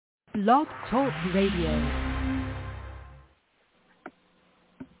Blog Talk Radio.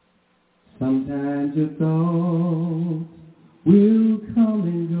 Sometimes your thoughts will come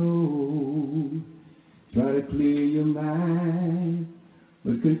and go. Try to clear your mind,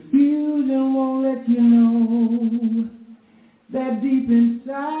 but confusion won't let you know that deep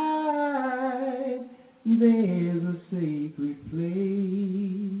inside there's a sacred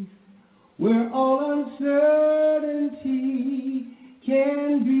place where all uncertainty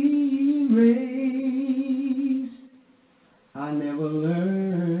can be erased. I never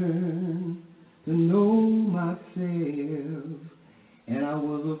learned to know myself, and I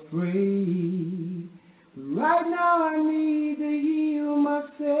was afraid. But right now I need to heal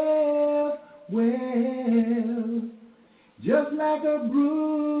myself well, just like a brook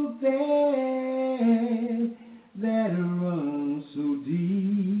that runs so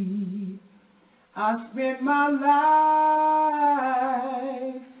deep. I spent my life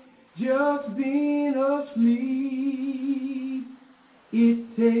just being asleep.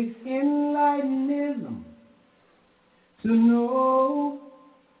 It takes Enlightenism to know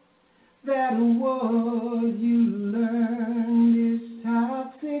that what you learn is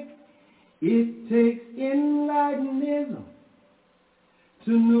toxic. It takes Enlightenism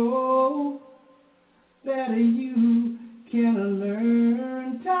to know that you can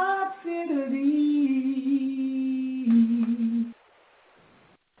learn toxicity.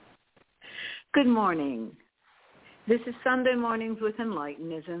 Good morning. This is Sunday Mornings with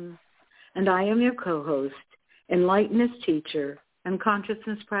Enlightenism, and I am your co-host, Enlightenist teacher and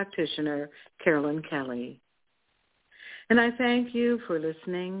consciousness practitioner, Carolyn Kelly. And I thank you for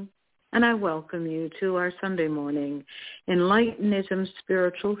listening, and I welcome you to our Sunday morning Enlightenism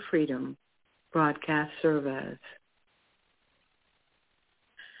Spiritual Freedom broadcast service.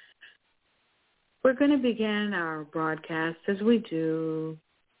 We're going to begin our broadcast as we do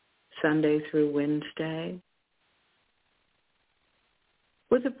Sunday through Wednesday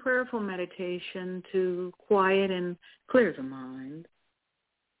with a prayerful meditation to quiet and clear the mind.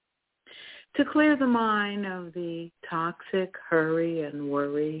 To clear the mind of the toxic hurry and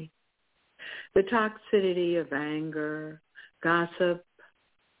worry, the toxicity of anger, gossip,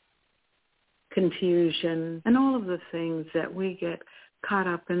 confusion, and all of the things that we get caught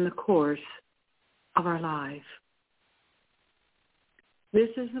up in the course of our life. This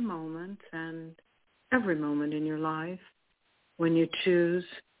is the moment, and every moment in your life, when you choose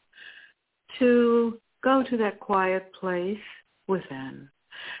to go to that quiet place within,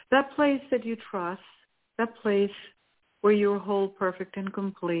 that place that you trust, that place where you are whole, perfect, and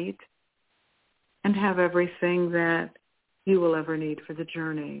complete, and have everything that you will ever need for the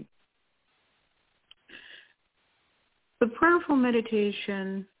journey. The prayerful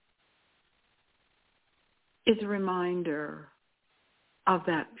meditation is a reminder of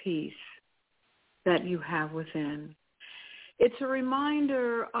that peace that you have within. It's a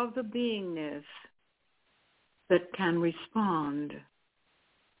reminder of the beingness that can respond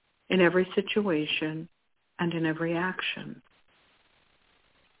in every situation and in every action.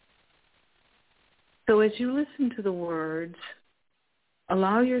 So as you listen to the words,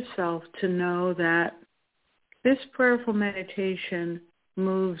 allow yourself to know that this prayerful meditation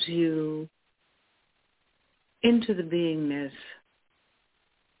moves you into the beingness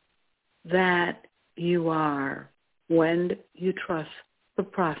that you are when you trust the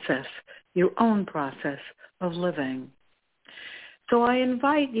process, your own process of living. So I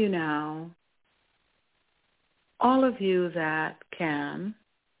invite you now, all of you that can,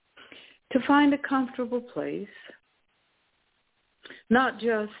 to find a comfortable place, not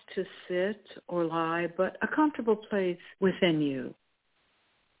just to sit or lie, but a comfortable place within you.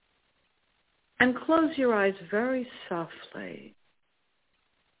 And close your eyes very softly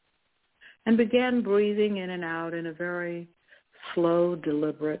and begin breathing in and out in a very slow,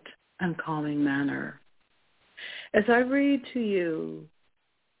 deliberate, and calming manner. As I read to you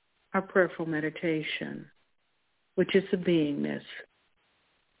our prayerful meditation, which is the beingness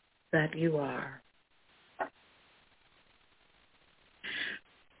that you are.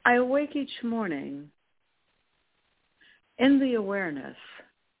 I awake each morning in the awareness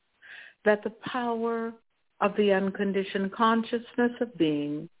that the power of the unconditioned consciousness of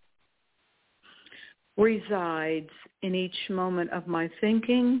being resides in each moment of my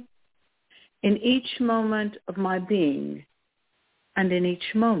thinking, in each moment of my being, and in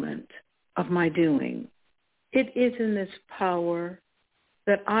each moment of my doing. It is in this power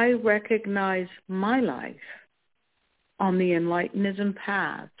that I recognize my life on the Enlightenism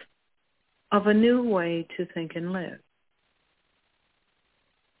path of a new way to think and live.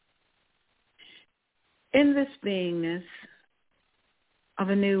 In this beingness, of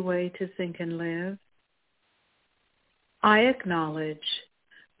a new way to think and live, I acknowledge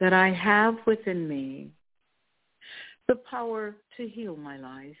that I have within me the power to heal my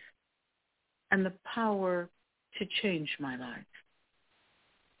life and the power to change my life.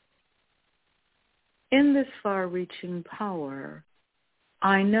 In this far-reaching power,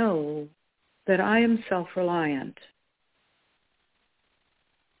 I know that I am self-reliant.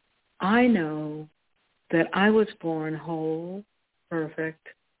 I know that I was born whole, perfect,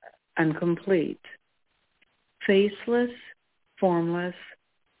 and complete, faceless, formless,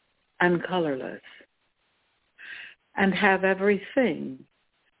 and colorless, and have everything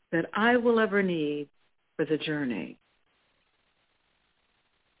that I will ever need for the journey.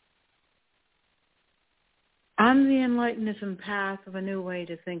 On the Enlightenism path of a new way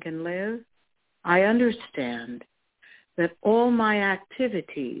to think and live, I understand that all my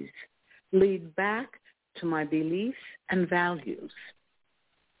activities lead back to my beliefs and values.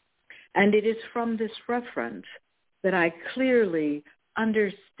 And it is from this reference that I clearly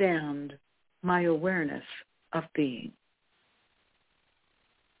understand my awareness of being.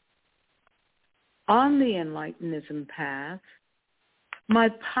 On the Enlightenism path, my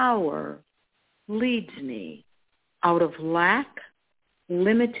power leads me out of lack,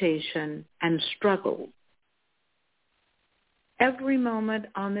 limitation, and struggle. Every moment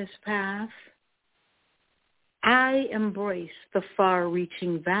on this path, I embrace the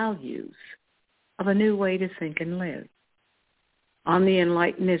far-reaching values of a new way to think and live. On the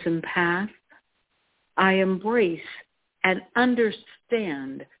Enlightenism path, I embrace and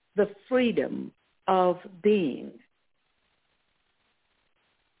understand the freedom of being.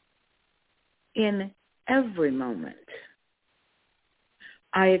 In every moment,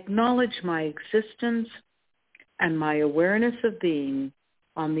 I acknowledge my existence and my awareness of being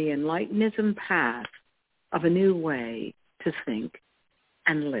on the Enlightenism path of a new way to think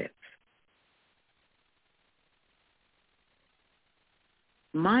and live.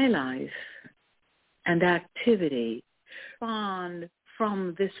 My life and activity spawned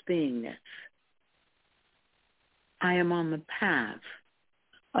from this beingness. I am on the path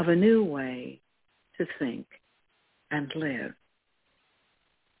of a new way to think and live.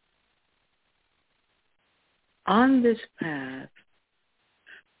 On this path,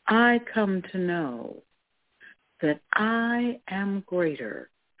 I come to know that I am greater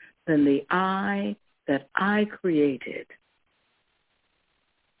than the I that I created.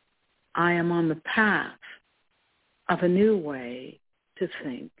 I am on the path of a new way to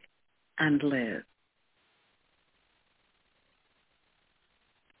think and live.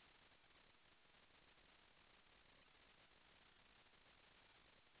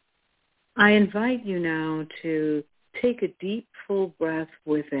 I invite you now to take a deep, full breath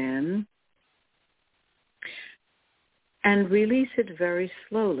within and release it very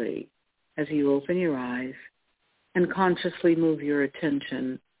slowly as you open your eyes and consciously move your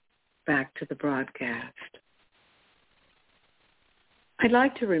attention back to the broadcast. I'd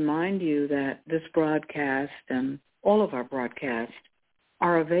like to remind you that this broadcast and all of our broadcasts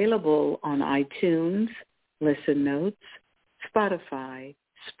are available on iTunes, Listen Notes, Spotify,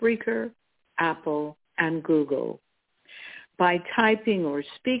 Spreaker, Apple, and Google by typing or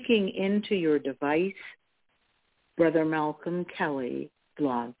speaking into your device, Brother Malcolm Kelly,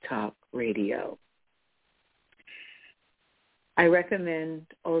 Blog Talk Radio. I recommend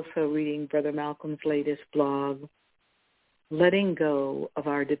also reading Brother Malcolm's latest blog, Letting Go of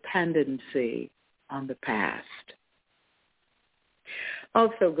Our Dependency on the Past.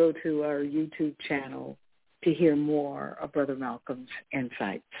 Also go to our YouTube channel to hear more of Brother Malcolm's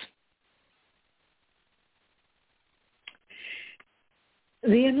insights. The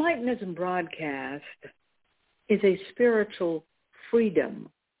Enlightenism broadcast is a spiritual freedom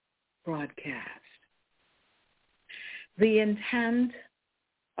broadcast. The intent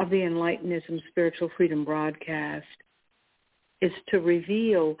of the Enlightenism spiritual freedom broadcast is to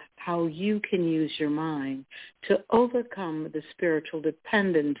reveal how you can use your mind to overcome the spiritual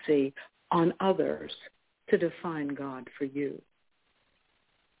dependency on others to define God for you.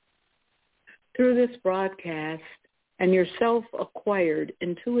 Through this broadcast and your self-acquired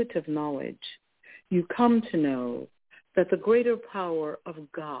intuitive knowledge, you come to know that the greater power of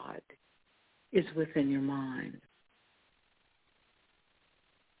God is within your mind.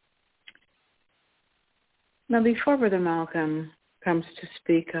 Now, before Brother Malcolm comes to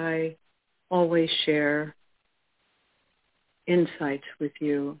speak, I always share insights with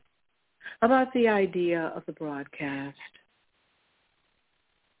you about the idea of the broadcast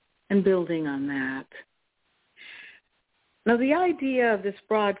and building on that. Now, the idea of this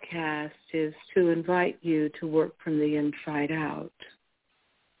broadcast is to invite you to work from the inside out.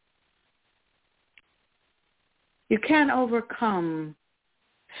 You can't overcome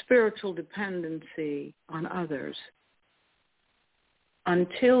spiritual dependency on others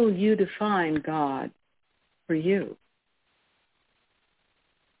until you define God for you.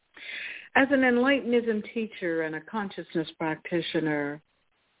 As an Enlightenism teacher and a consciousness practitioner,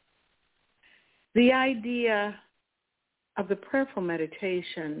 the idea of the prayerful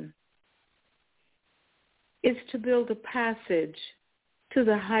meditation is to build a passage to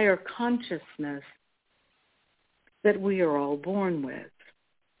the higher consciousness that we are all born with.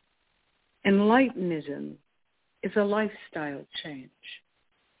 Enlightenism is a lifestyle change.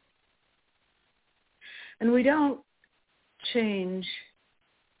 And we don't change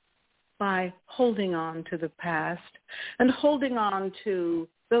by holding on to the past and holding on to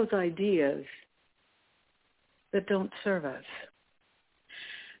those ideas that don't serve us.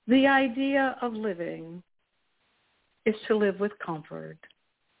 The idea of living is to live with comfort,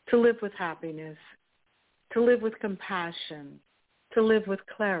 to live with happiness, to live with compassion, to live with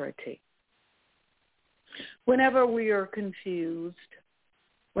clarity. Whenever we are confused,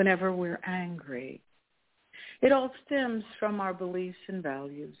 whenever we're angry, it all stems from our beliefs and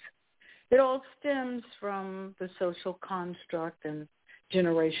values. It all stems from the social construct and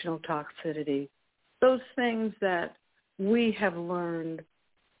generational toxicity, those things that we have learned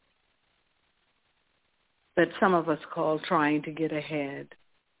that some of us call trying to get ahead,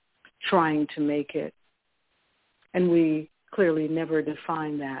 trying to make it. And we clearly never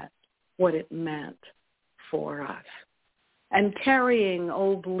defined that, what it meant for us. And carrying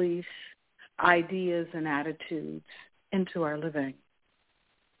old beliefs, ideas, and attitudes into our living.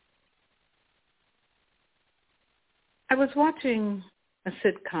 I was watching a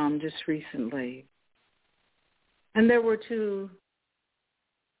sitcom just recently, and there were two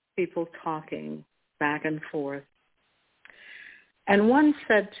people talking back and forth. And one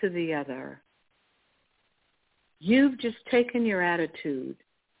said to the other, "You've just taken your attitude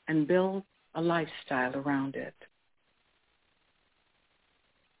and built a lifestyle around it."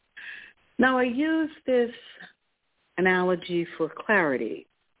 Now, I use this analogy for clarity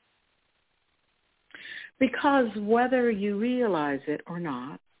because whether you realize it or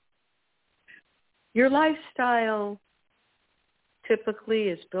not, your lifestyle typically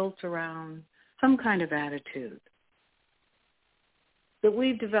is built around some kind of attitude that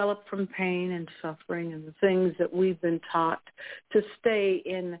we've developed from pain and suffering and the things that we've been taught to stay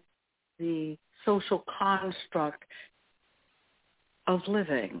in the social construct of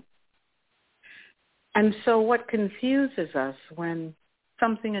living. And so what confuses us when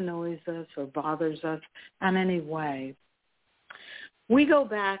something annoys us or bothers us in any way, we go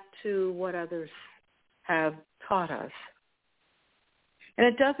back to what others have taught us. And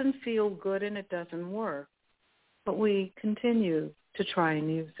it doesn't feel good and it doesn't work, but we continue to try and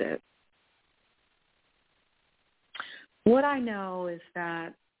use it. What I know is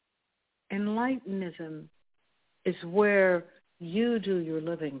that Enlightenism is where you do your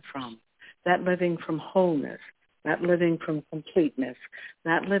living from, that living from wholeness, that living from completeness,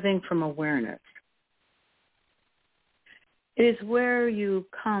 that living from awareness. It is where you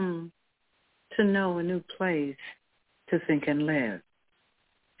come to know a new place to think and live.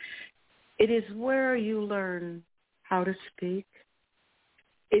 It is where you learn how to speak.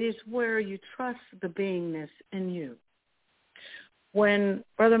 It is where you trust the beingness in you. When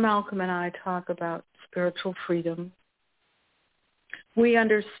Brother Malcolm and I talk about spiritual freedom, we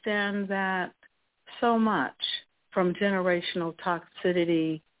understand that so much from generational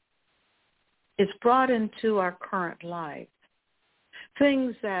toxicity is brought into our current life,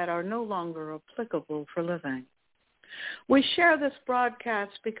 things that are no longer applicable for living. We share this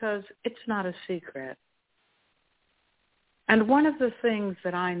broadcast because it's not a secret. And one of the things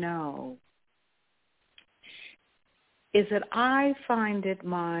that I know is that I find it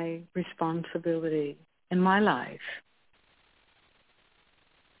my responsibility in my life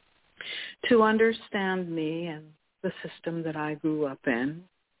to understand me and the system that I grew up in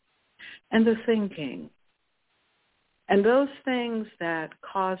and the thinking and those things that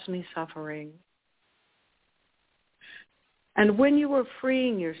cause me suffering. And when you are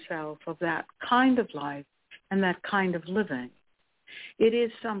freeing yourself of that kind of life and that kind of living, it is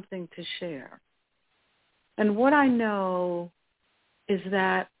something to share. And what I know is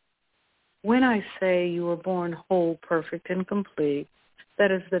that when I say you were born whole, perfect, and complete,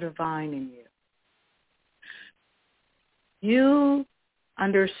 that is the divine in you. You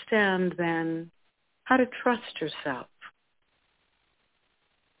understand then how to trust yourself.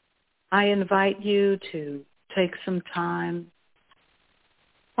 I invite you to take some time.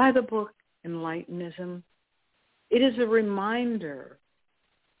 Buy the book Enlightenism. It is a reminder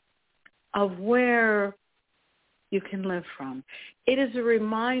of where you can live from. It is a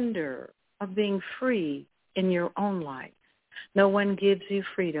reminder of being free in your own life. No one gives you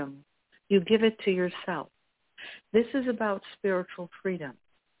freedom. You give it to yourself. This is about spiritual freedom.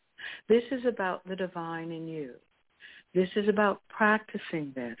 This is about the divine in you. This is about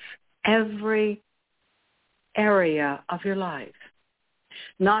practicing this every area of your life,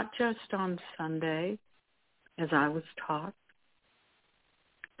 not just on Sunday, as I was taught,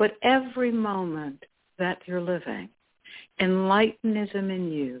 but every moment that you're living. Enlightenism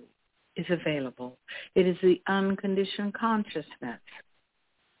in you is available. It is the unconditioned consciousness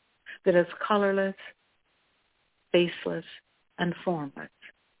that is colorless, faceless, and formless.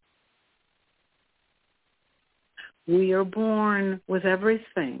 We are born with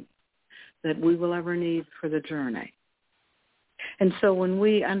everything that we will ever need for the journey. And so when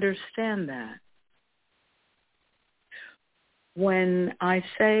we understand that, when I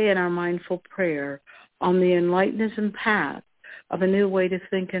say in our mindful prayer, on the Enlightenism path of a new way to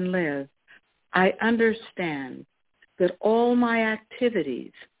think and live, I understand that all my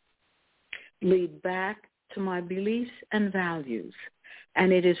activities lead back to my beliefs and values,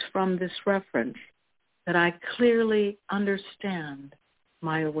 and it is from this reference that I clearly understand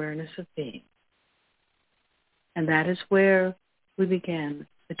my awareness of being. And that is where we begin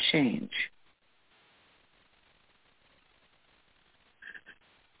the change.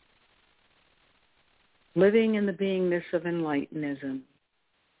 Living in the beingness of Enlightenism,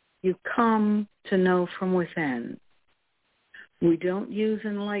 you come to know from within. We don't use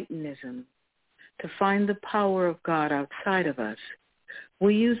Enlightenism to find the power of God outside of us.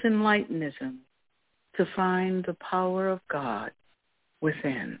 We use Enlightenism to find the power of God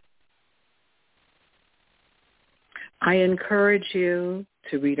within. I encourage you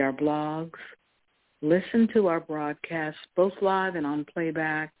to read our blogs, listen to our broadcasts, both live and on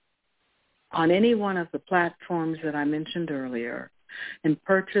playback, on any one of the platforms that I mentioned earlier, and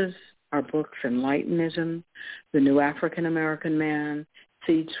purchase our books, Enlightenism, The New African American Man,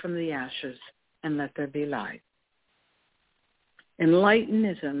 Seeds from the Ashes, and Let There Be Light.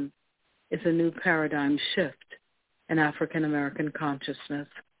 Enlightenism is a new paradigm shift in African American consciousness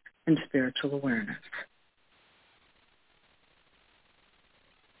and spiritual awareness.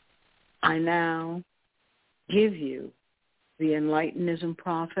 I now give you the Enlightenism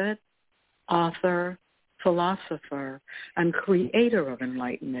prophet, author, philosopher, and creator of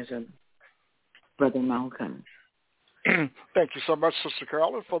Enlightenism, Brother Malcolm. Thank you so much, Sister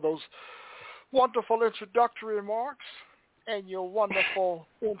Carolyn, for those wonderful introductory remarks and your wonderful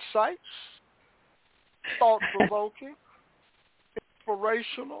insights, thought-provoking,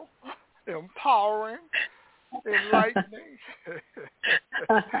 inspirational, empowering, enlightening.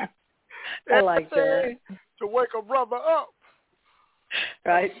 I like that. To wake a brother up.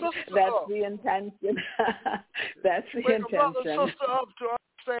 Right? That's up. the intention. That's the wake intention. Wake a brother and sister up to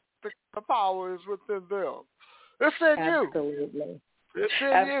understand the power is within them. It's in you. Absolutely. It's in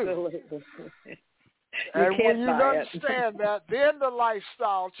Absolutely. you. And when you understand that, then the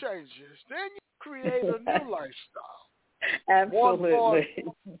lifestyle changes. Then you create a new lifestyle. Absolutely.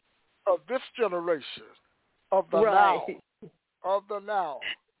 One of this generation, of the now. Of the now.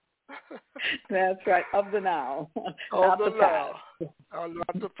 That's right, of the now. Of the now.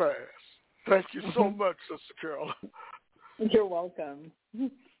 Not the past. Thank you so much, Sister Carol. You're welcome.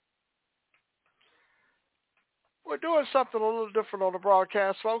 We're doing something a little different on the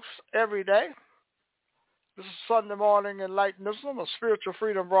broadcast, folks, every day. This is Sunday Morning Enlightenism, a spiritual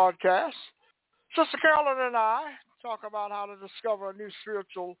freedom broadcast. Sister Carolyn and I talk about how to discover a new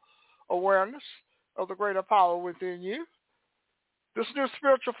spiritual awareness of the greater power within you. This new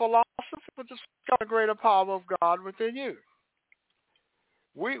spiritual philosophy will discover the greater power of God within you.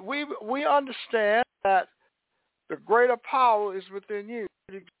 We understand that the greater power is within you.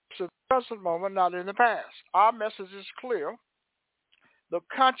 It exists in the present moment, not in the past. Our message is clear. The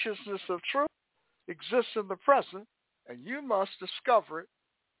consciousness of truth exists in the present, and you must discover it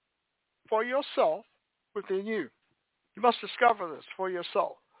for yourself within you. You must discover this for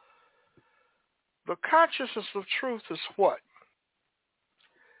yourself. The consciousness of truth is what?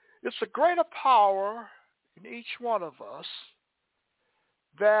 It's a greater power in each one of us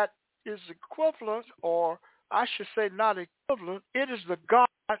that is equivalent, or I should say not equivalent, it is the God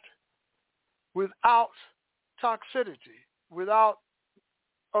without toxicity, without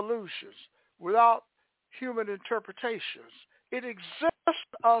illusions, without human interpretations. It exists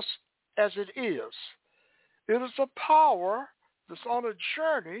in us as it is. It is a power that's on a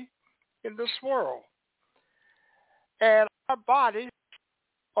journey in this world. And our bodies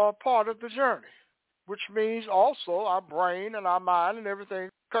are part of the journey, which means also our brain and our mind and everything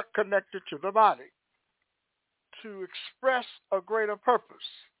connected to the body. to express a greater purpose.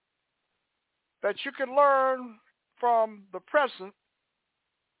 That you can learn from the present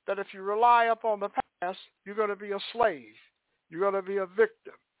that if you rely upon the past, you're going to be a slave. You're going to be a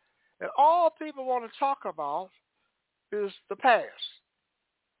victim. And all people want to talk about is the past.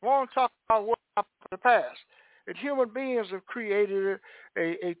 We want to talk about what happened in the past. And human beings have created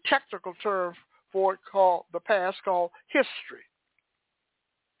a technical term for it called the past, called history.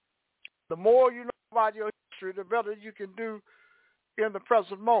 The more you know about your history, the better you can do in the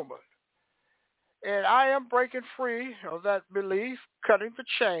present moment. And I am breaking free of that belief, cutting the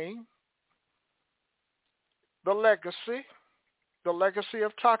chain, the legacy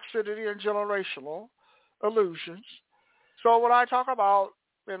of toxicity and generational illusions. So when I talk about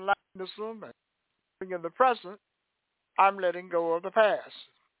Enlightenism and being in the present, I'm letting go of the past.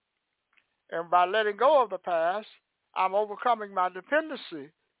 And by letting go of the past, I'm overcoming my dependency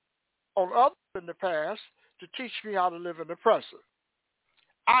on others in the past to teach me how to live in the present.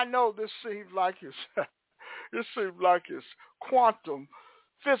 I know this seems like it's quantum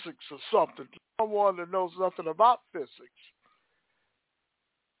physics or something to someone that knows nothing about physics.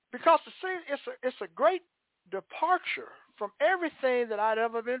 Because it's a great departure from everything that I'd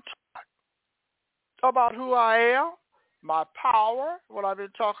ever been taught about who I am, my power, what I've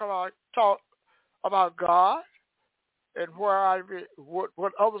been taught about God, and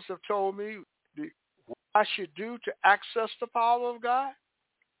what others have told me what I should do to access the power of God.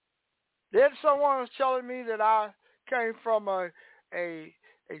 Then someone was telling me that I came from a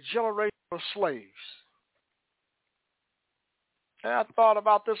generation of slaves. And I thought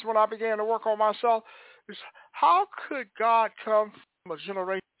about this when I began to work on myself. Is how could God come from a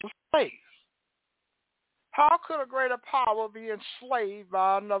generation of slaves? How could a greater power be enslaved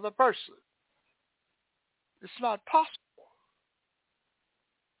by another person? It's not possible.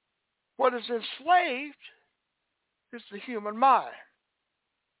 What is enslaved is the human mind.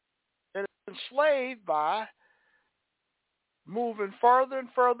 And it's enslaved by moving further and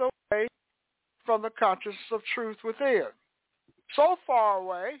further away from the consciousness of truth within. So far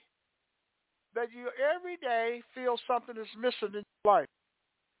away that you every day feel something is missing in your life.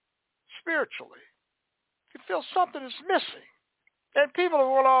 Spiritually. You feel something is missing. And people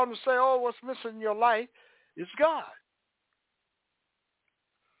will go on to say, oh, what's missing in your life is God.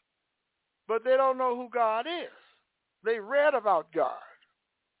 But they don't know who God is. They read about God.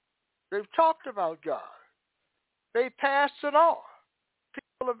 They've talked about God. They passed it on.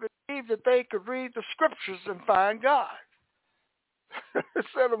 People have believed that they could read the scriptures and find God.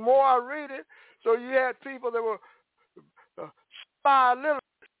 So the more I read it, so you had people that were spy literally,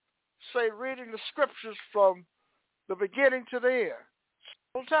 say reading the scriptures from the beginning to the end,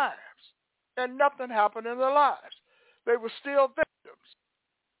 several times, and nothing happened in their lives. They were still victims.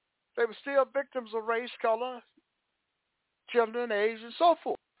 They were still victims of race, color, gender, and age, and so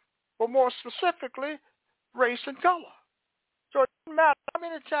forth. But more specifically, race and color. So it doesn't matter how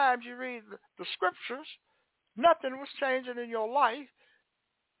many times you read the scriptures, nothing was changing in your life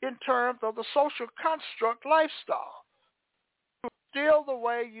in terms of the social construct lifestyle. It was still the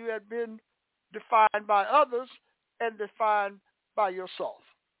way you had been defined by others and defined by yourself.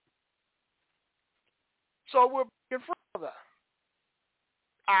 So we're in front of that.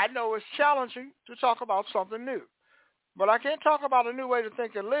 I know it's challenging to talk about something new, but I can't talk about a new way to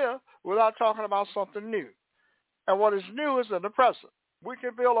think and live without talking about something new. And what is new is in the present. We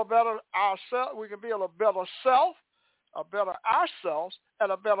can build a better ourselves. We can build a better self, a better ourselves,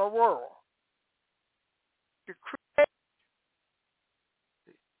 and a better world. We can create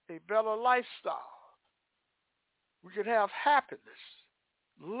a better lifestyle. We can have happiness,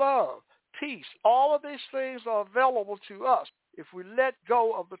 love, peace. All of these things are available to us if we let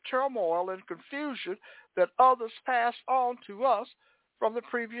go of the turmoil and confusion that others passed on to us from the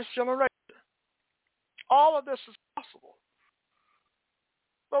previous generation. All of this is possible.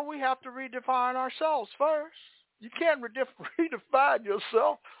 But we have to redefine ourselves first. You can't redefine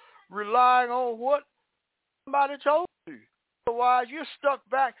yourself relying on what somebody told you. Otherwise, you're stuck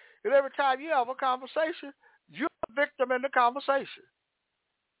back. And every time you have a conversation, you're a victim in the conversation.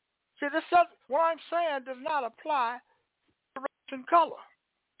 See, what I'm saying does not apply to race and color,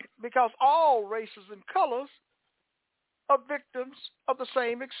 because all races and colors are victims of the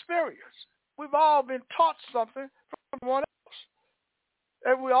same experience. We've all been taught something from someone else.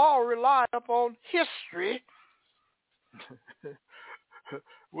 And we all rely upon history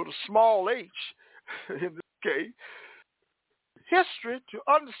with a small h in this case, history to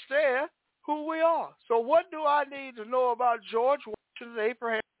understand who we are. So what do I need to know about George Washington,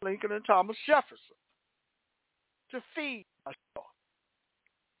 Abraham Lincoln, and Thomas Jefferson to feed myself?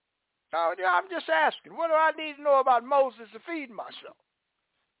 No, I'm just asking. What do I need to know about Moses to feed myself?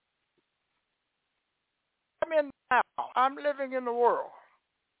 I'm in now. I'm living in the world.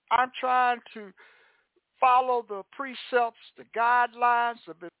 I'm trying to follow the precepts, the guidelines,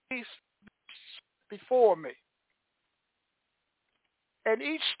 the beliefs before me. And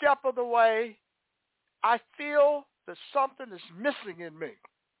each step of the way, I feel that something is missing in me.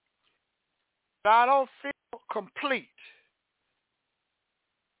 I don't feel complete.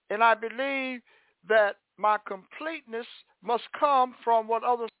 And I believe that my completeness must come from what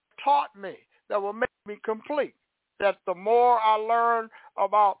others taught me that will make me complete. That the more I learn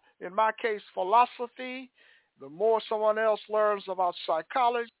about, in my case, philosophy, the more someone else learns about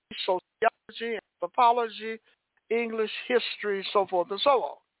psychology, sociology, anthropology, English, history, so forth and so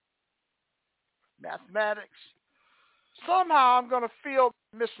on. Mathematics. Somehow I'm going to feel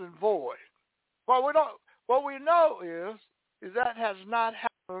the missing void. What we know is that has not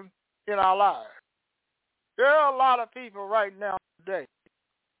happened in our lives. There are a lot of people right now today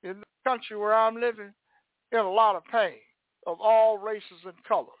in the country where I'm living in a lot of pain of all races and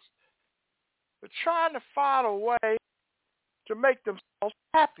colors. They're trying to find a way to make themselves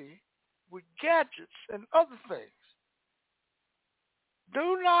happy with gadgets and other things.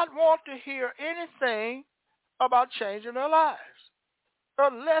 Do not want to hear anything about changing their lives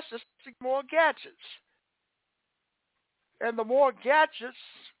unless it's more gadgets. And the more gadgets,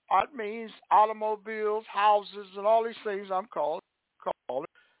 it means automobiles, houses, and all these things I'm calling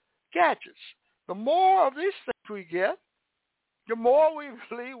gadgets. The more of these things we get, the more we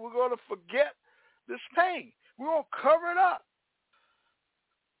believe we're going to forget this pain. We're going to cover it up.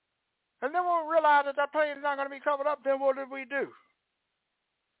 And then when we realize that pain is not going to be covered up, then what did we do?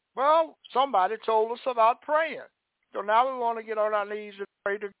 Well, somebody told us about praying. So now we want to get on our knees and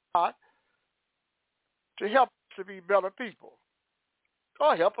pray to God to help us to be better people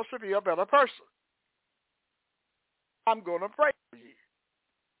or help us to be a better person. I'm going to pray for you.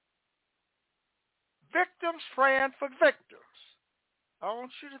 Victims praying for victims. I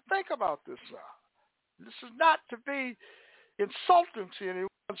want you to think about this now. This is not to be insulting to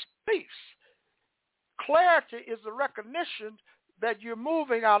anyone's beliefs. Clarity is the recognition that you're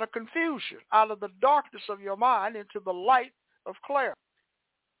moving out of confusion, out of the darkness of your mind into the light of clarity.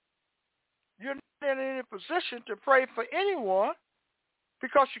 You're not in any position to pray for anyone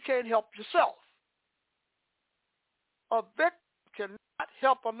because you can't help yourself. A victim cannot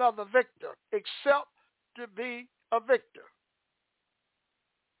help another victim except to be a victim.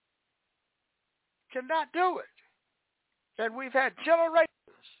 Cannot do it. And we've had generations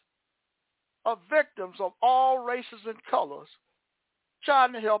of victims of all races and colors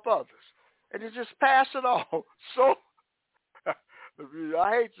trying to help others. And you just pass it on. So,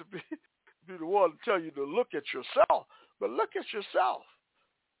 I hate to be the one to tell you to look at yourself, but look at yourself.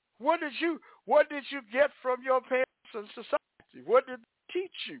 What did you get from your parents and society? What did they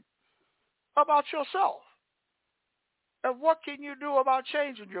teach you about yourself? And what can you do about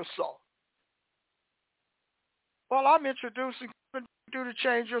changing yourself? Well, I'm introducing what you can do to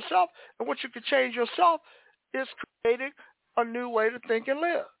change yourself. And what you can change yourself is creating a new way to think and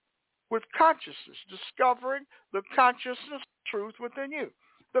live with consciousness, discovering the consciousness of truth within you.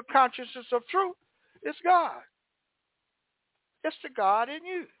 The consciousness of truth is God. It's the God in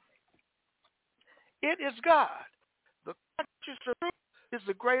you. It is God. The consciousness of truth is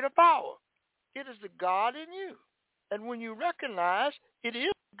the greater power. It is the God in you. And when you recognize it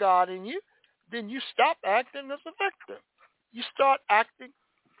is God in you, then you stop acting as a victim. You start acting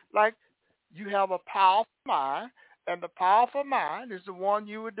like you have a powerful mind, and the powerful mind is the one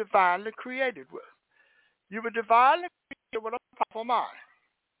you were divinely created with. You were divinely created with a powerful mind.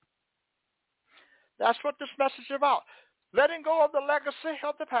 That's what this message is about. Letting go of the legacy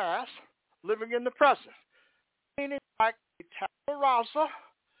of the past, living in the present. Meaning like a tabula rasa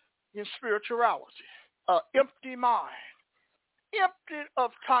in spirituality. An empty mind. Empty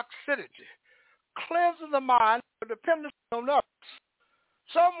of toxicity. Cleansing the mind of dependence on others.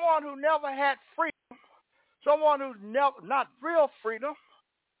 Someone who never had freedom. Someone who's never, not real freedom.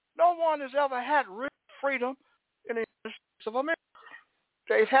 No one has ever had real freedom in the United States of America.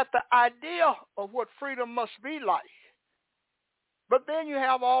 They've had the idea of what freedom must be like. But then you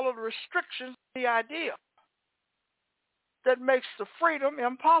have all of the restrictions, the idea that makes the freedom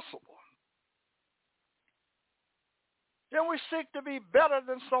impossible. Then we seek to be better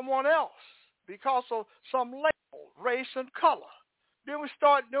than someone else because of some label, race, and color. Then we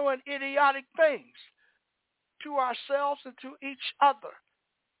start doing idiotic things to ourselves and to each other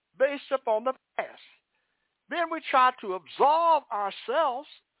based upon the past. Then we try to absolve ourselves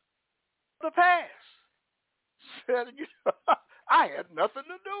of the past. I had nothing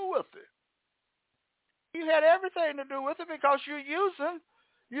to do with it. You had everything to do with it because you're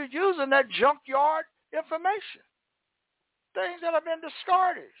using that junkyard information, things that have been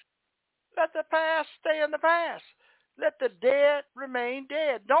discarded. Let the past stay in the past. Let the dead remain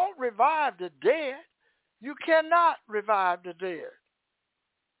dead. Don't revive the dead. You cannot revive the dead.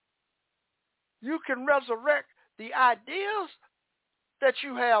 You can resurrect the ideas that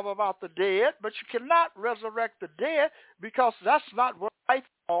you have about the dead, but you cannot resurrect the dead because that's not what life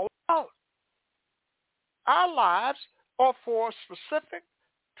is all about. Our lives are for specific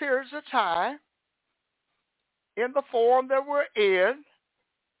periods of time in the form that we're in,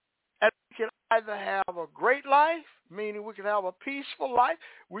 and we can either have a great life, meaning we can have a peaceful life,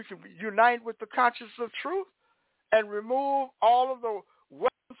 we can unite with the consciousness of truth and remove all of the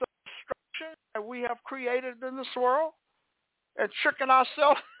weapons of destruction that we have created in this world and tricking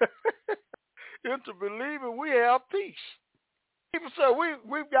ourselves into believing we have peace. People say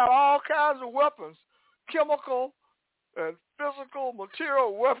we've got all kinds of weapons, chemical and physical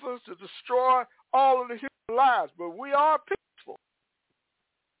material weapons to destroy all of the human lives, but we are peaceful.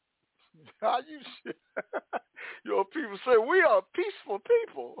 People say we are peaceful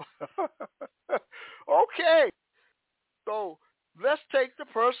people. Okay, so let's take the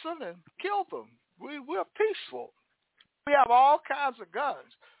person and kill them. We're peaceful. We have all kinds of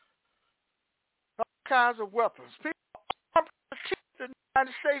guns, all kinds of weapons. People are in the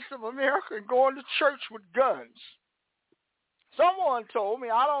United States of America and going to church with guns. Someone told me,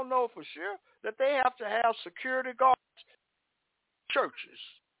 I don't know for sure, that they have to have security guards in churches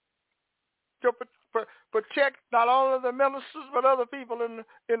to protect not only the ministers but other people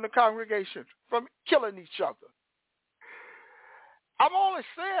in the congregation from killing each other. I'm only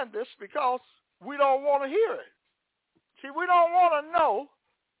saying this because we don't want to hear it. See, we don't want to know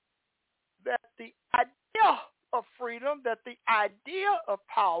that the idea of freedom, that the idea of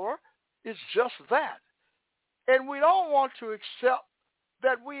power is just that. And we don't want to accept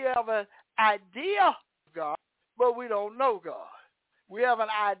that we have an idea of God, but we don't know God. We have an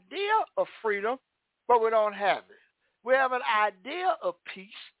idea of freedom, but we don't have it. We have an idea of peace,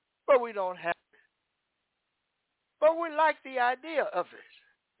 but we don't have it. But we like the idea of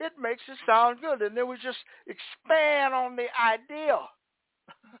it. It makes it sound good, and then we just expand on the idea.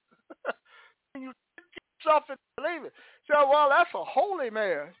 And you trick yourself into believing. So, well, that's a holy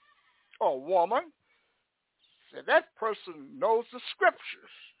man or woman. So that person knows the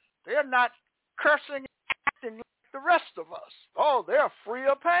scriptures. They're not cursing and acting like the rest of us. Oh, they're free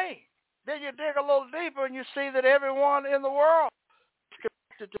of pain. Then you dig a little deeper and you see that everyone in the world is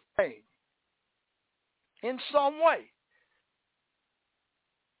connected to pain in some way.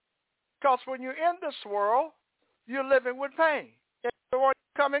 Because when you're in this world, you're living with pain. Everyone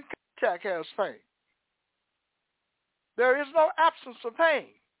you come in contact has pain. There is no absence of pain.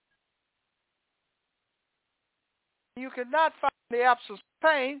 You cannot find the absence of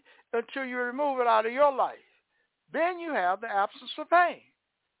pain until you remove it out of your life. Then you have the absence of pain.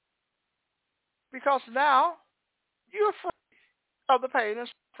 Because now you're free of the pain and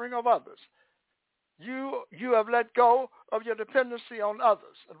suffering of others. You have let go of your dependency on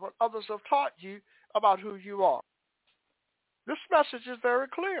others and what others have taught you about who you are. This message is very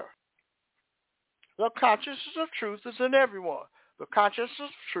clear. The consciousness of truth is in everyone. The consciousness of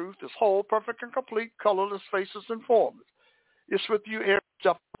truth is whole, perfect, and complete, colorless, faceless, and formless. It's with you every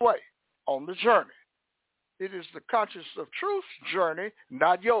step of the way on the journey. It is the consciousness of truth's journey,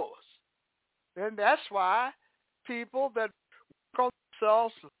 not yours. And that's why people that work on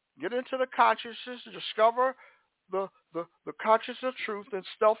themselves, get into the consciousness, discover the consciousness of truth and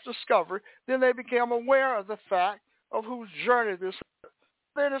self-discovery, then they become aware of the fact of whose journey this is.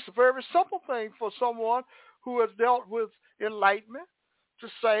 Then it's a very simple thing for someone who has dealt with enlightenment to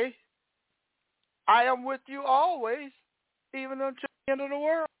say, I am with you always, even until the end of the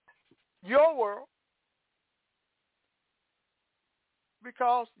world, your world.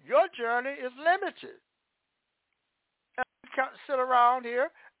 Because your journey is limited. And you can't sit around here,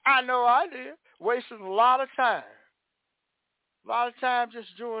 I know I did, wasting a lot of time. A lot of time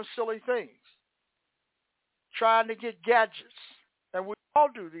just doing silly things. Trying to get gadgets. And we all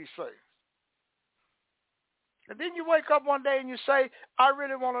do these things. And then you wake up one day and you say, I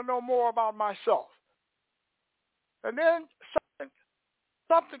really want to know more about myself. And then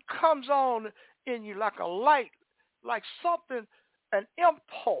something comes on in you like a light, like something, an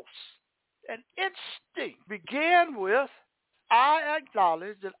impulse, an instinct. Begin with, I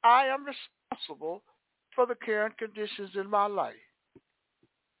acknowledge that I am responsible for the current conditions in my life.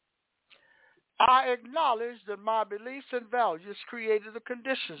 I acknowledge that my beliefs and values created the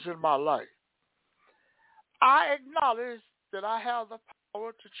conditions in my life. I acknowledge that I have the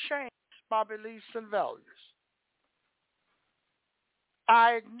power to change my beliefs and values.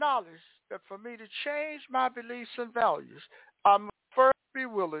 I acknowledge that for me to change my beliefs and values, I must first be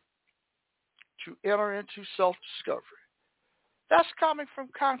willing to enter into self-discovery. That's coming from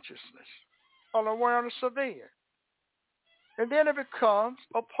consciousness, an awareness of being. And then it becomes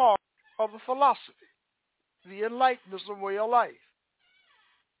a part of a philosophy, the Enlightenism way of life,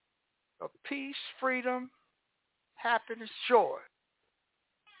 of peace, freedom, happiness, joy.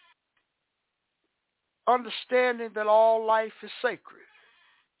 Understanding that all life is sacred.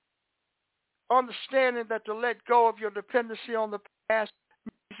 Understanding that to let go of your dependency on the past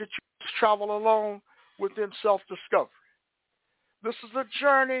means that you must travel alone within self-discovery. This is a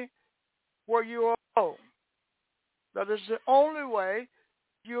journey where you are alone. That is the only way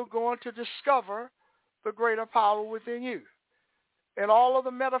you're going to discover the greater power within you. And all of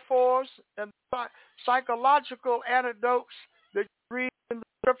the metaphors and psychological anecdotes that you read in the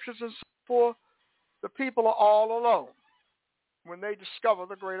scriptures and so forth, the people are all alone when they discover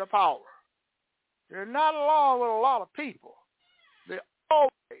the greater power. They're not alone with a lot of people. They're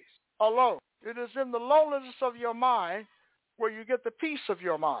always alone. It is in the loneliness of your mind where you get the peace of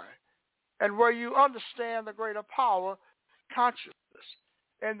your mind and where you understand the greater power, consciousness.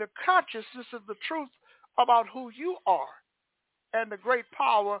 And the consciousness is the truth about who you are and the great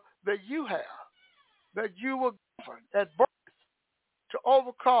power that you have, that you were given at birth to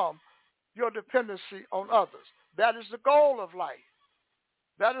overcome your dependency on others. That is the goal of life.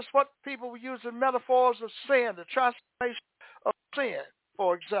 That is what people use in metaphors of sin, the transformation of sin,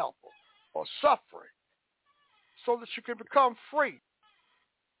 for example, or suffering, so that you can become free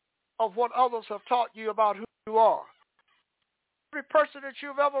of what others have taught you about who you are. Every person that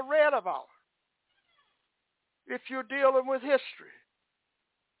you've ever read about, if you're dealing with history,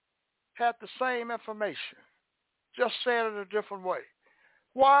 had the same information, just said it a different way.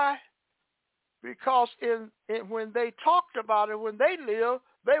 Why? Because when they talked about it, when they lived,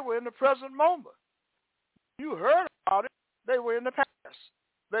 they were in the present moment. You heard about it, they were in the past.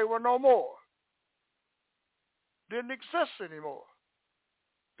 They were no more. Didn't exist anymore.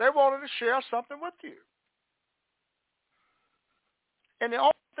 They wanted to share something with you. And the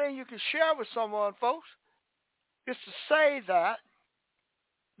only thing you can share with someone, folks, is to say that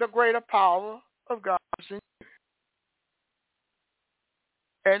the greater power of God is in you.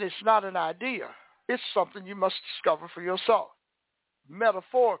 And it's not an idea. It's something you must discover for yourself.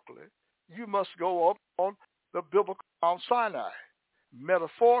 Metaphorically, you must go up on the biblical Mount Sinai.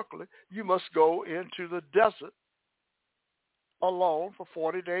 Metaphorically, you must go into the desert alone for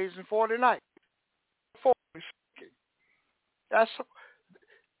 40 days and 40 nights. Metaphorically speaking.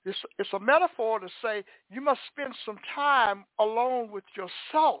 It's a metaphor to say you must spend some time alone with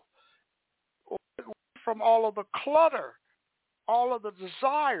yourself from all of the clutter, all of the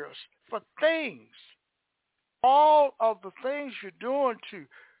desires for things, all of the things you're doing to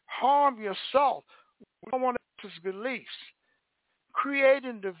harm yourself, someone else's beliefs,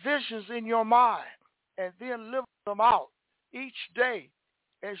 creating divisions in your mind, and then living them out each day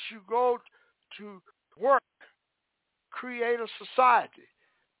as you go to work. Create a society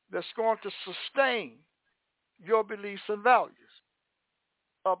that's going to sustain your beliefs and values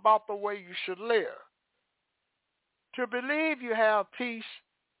about the way you should live. To believe you have peace,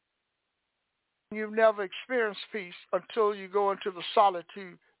 you've never experienced peace until you go into the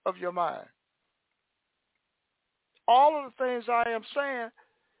solitude of your mind. All of the things I am saying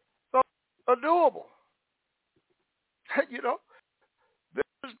are doable. You know,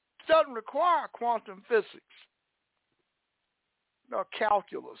 this doesn't require quantum physics, no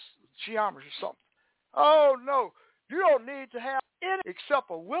calculus, geometry, or something. Oh, no, you don't need to have any except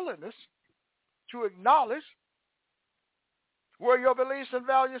a willingness to acknowledge where your beliefs and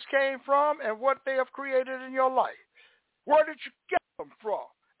values came from and what they have created in your life. Where did you get them from?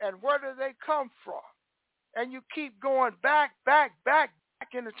 And where did they come from? And you keep going back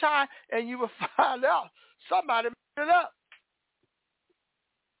in the time, and you will find out somebody made it up.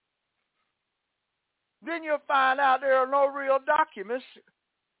 Then you'll find out there are no real documents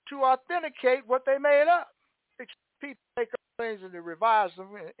to authenticate what they made up. People make up things and they revise them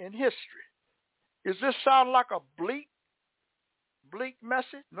in history. Does this sound like a bleak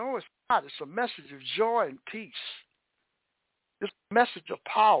message? No, it's not. It's a message of joy and peace. It's a message of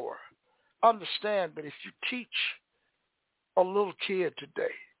power. Understand that if you teach a little kid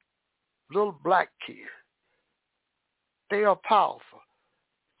today, little black kid, they are powerful.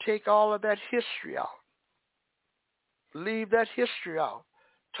 Take all of that history out. Leave that history out.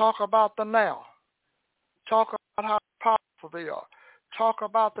 Talk about the now. Talk about how powerful they are. talk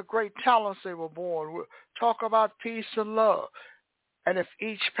about the great talents they were born with, talk about peace and love. And if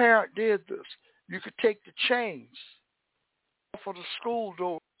each parent did this, you could take the chains off of the school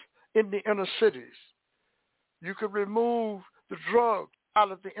doors in the inner cities. You could remove the drugs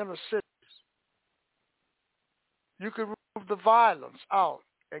out of the inner cities. You could remove the violence out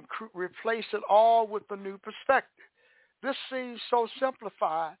and replace it all with a new perspective. This seems so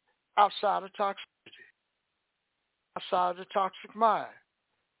simplified outside of toxicity, outside of the toxic mind.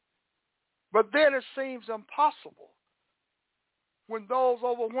 But then it seems impossible when those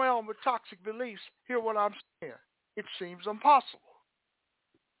overwhelmed with toxic beliefs hear what I'm saying. It seems impossible.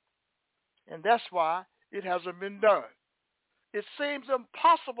 And that's why it hasn't been done. It seems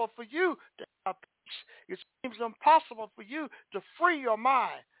impossible for you to have peace. It seems impossible for you to free your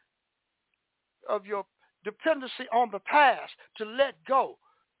mind of your dependency on the past, to let go.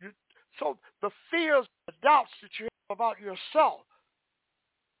 So the fears, the doubts that you have about yourself,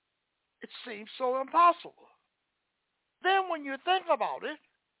 it seems so impossible. Then when you think about it,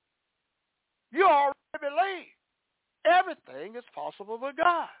 you already believe everything is possible with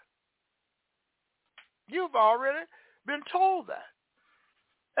God. You've already been told that.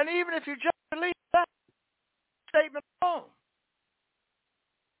 And even if you just believe that statement alone,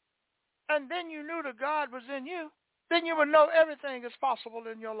 and then you knew that God was in you, then you would know everything is possible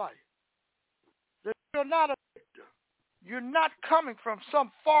in your life. That you're not a victim. You're not coming from some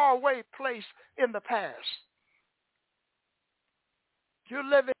faraway place in the past. You're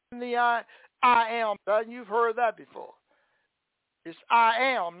living in the I am. And you've heard that before. It's I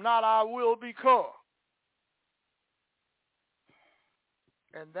am, not I will become.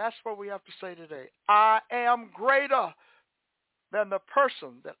 And that's what we have to say today. I am greater than the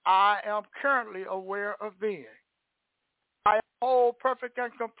person that I am currently aware of being. I am whole, perfect,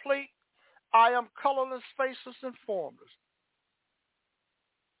 and complete. I am colorless, faceless, and formless.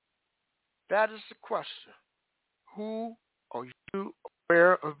 That is the question. Who are you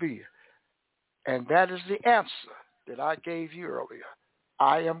aware of being? And that is the answer that I gave you earlier.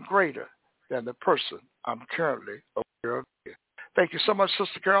 I am greater than the person I'm currently aware of being. Thank you so much,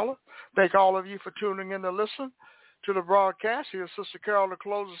 Sister Carolyn. Thank all of you for tuning in to listen to the broadcast. Here's Sister Carol to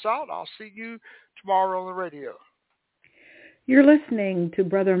close us out. I'll see you tomorrow on the radio. You're listening to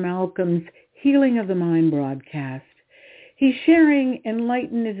Brother Malcolm's Healing of the Mind broadcast. He's sharing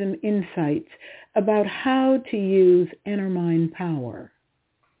Enlightenism insights about how to use inner mind power.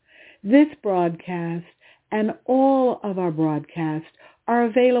 This broadcast and all of our broadcasts are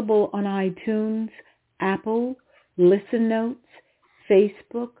available on iTunes, Apple, Listen Notes,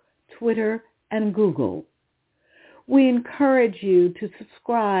 Facebook, Twitter, and Google. We encourage you to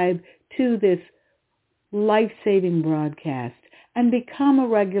subscribe to this life-saving broadcast and become a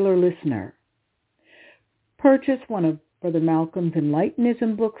regular listener. Purchase one of Brother Malcolm's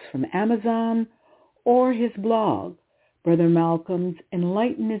Enlightenism books from Amazon or his blog, Brother Malcolm's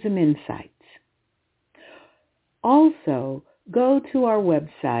Enlightenism Insights. Also, go to our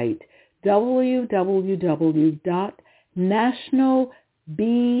website,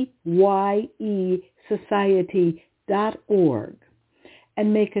 www.nationalbyesociety.org,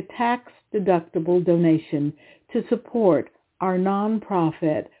 and make a tax-deductible donation to support our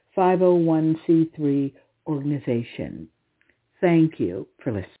nonprofit 501c3 organization. Thank you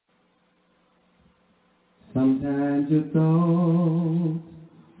for listening. Sometimes your thoughts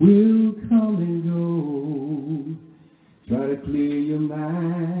will come and go. Try to clear your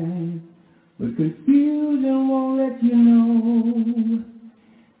mind, but confusion won't let you know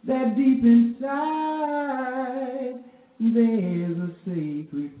that deep inside there's a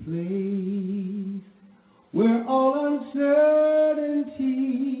sacred place where all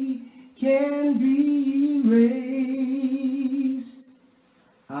uncertainty can be erased.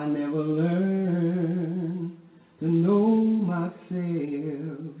 I never learned to know myself,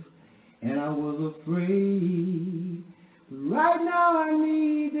 and I was afraid. But right now I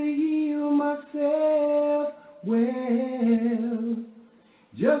need to heal myself well,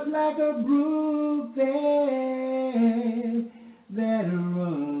 just like a brook that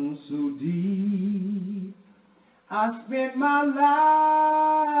runs so deep. I spent my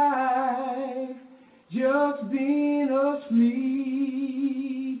life just being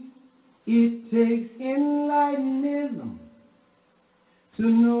asleep. It takes Enlightenism to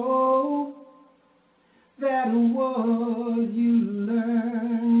know that what you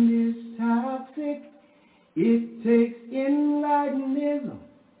learn is toxic. It takes Enlightenism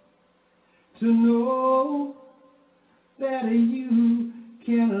to know that you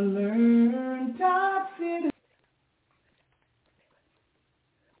can learn